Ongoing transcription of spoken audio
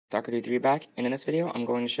Soccer23 back, and in this video I'm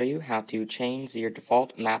going to show you how to change your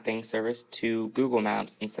default mapping service to Google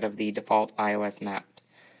Maps instead of the default iOS maps.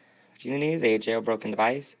 What you need is a jailbroken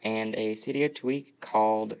device and a CDA tweak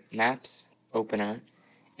called Maps Opener.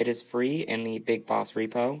 It is free in the Big Boss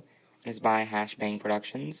repo and is by Hashbang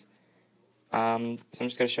Productions. So I'm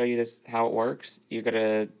just going to show you how it works. You're going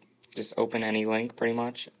to just open any link pretty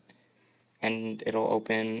much, and it'll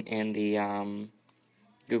open in the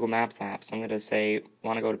Google Maps app. So I'm going to say,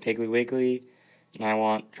 want to go to Piggly Wiggly, and I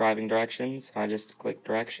want driving directions, so I just click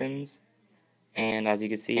directions, and as you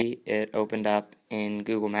can see, it opened up in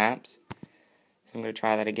Google Maps. So I'm going to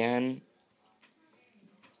try that again.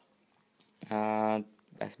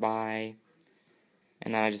 Best Buy,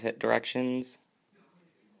 and then I just hit directions,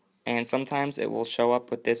 and sometimes it will show up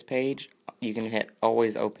with this page. You can hit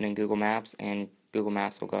always open in Google Maps, and Google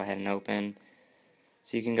Maps will go ahead and open.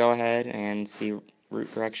 So you can go ahead and see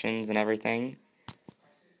route directions and everything.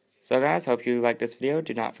 So guys, hope you like this video.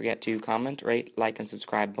 Do not forget to comment, rate, like, and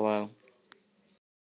subscribe below.